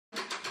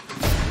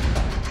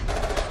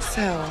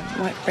So,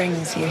 what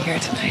brings you here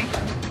tonight?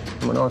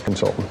 I'm an art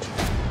consultant.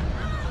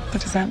 What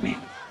does that mean?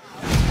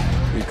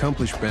 The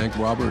accomplished bank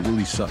robber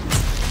Elyse Sutton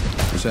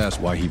was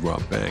asked why he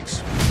robbed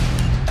banks.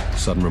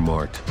 Sutton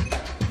remarked,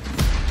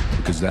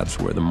 because that's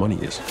where the money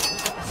is.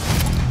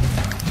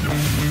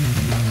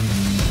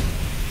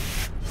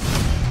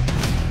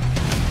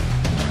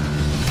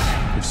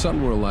 If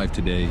Sutton were alive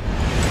today,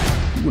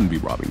 he wouldn't be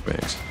robbing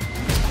banks.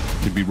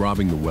 He'd be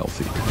robbing the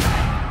wealthy.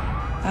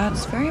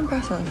 That's very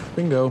impressive.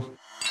 Bingo.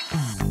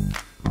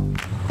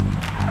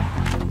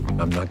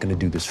 I'm not gonna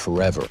do this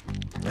forever.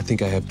 I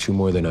think I have 2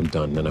 more, then I'm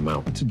done, then I'm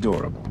out. It's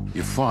adorable.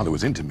 Your father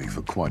was into me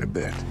for quite a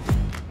bit.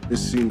 This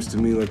seems to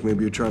me like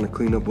maybe you're trying to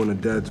clean up one of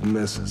Dad's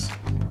messes.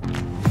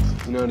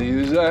 You know how to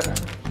use that?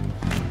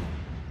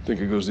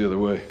 Think it goes the other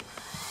way.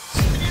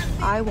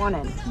 I want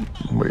in.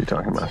 What are you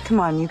talking about?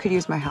 Come on, you could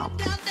use my help.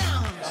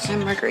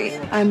 I'm Marguerite.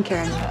 I'm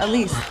Karen.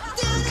 Elyse.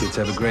 You kids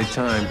have a great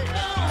time.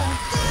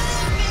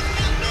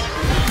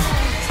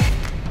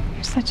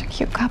 You're such a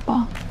cute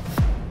couple.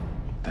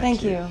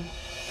 Thank you.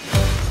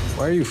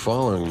 Why are you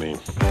following me?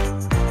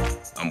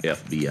 I'm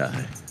FBI.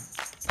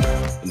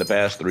 In the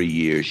past 3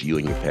 years, you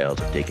and your pals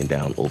have taken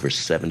down over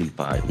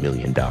 $75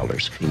 million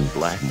in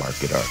black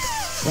market art.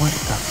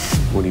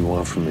 What do you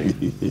want from me?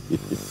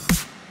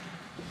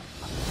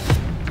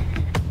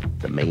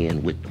 The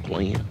man with the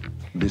plan.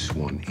 This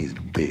one is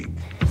big.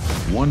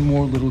 One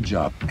more little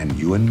job, and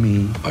you and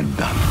me are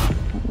done.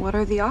 What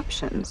are the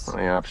options?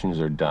 My options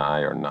are die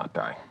or not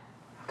die.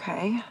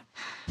 Okay.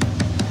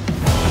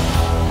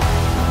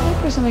 What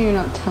for something you're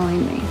not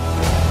telling me?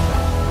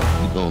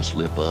 You gonna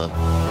slip up.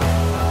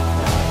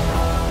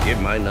 It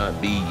might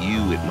not be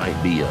you, it might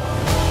be a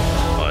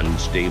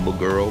unstable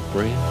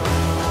girlfriend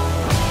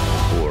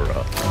or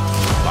a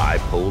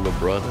bipolar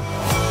brother.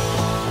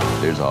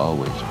 There's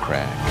always a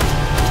crack.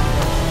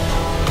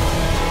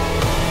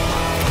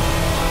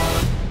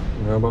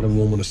 How about a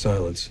moment of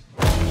silence?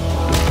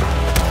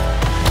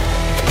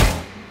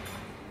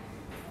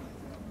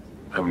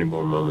 How many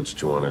more moments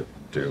do you want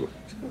to do?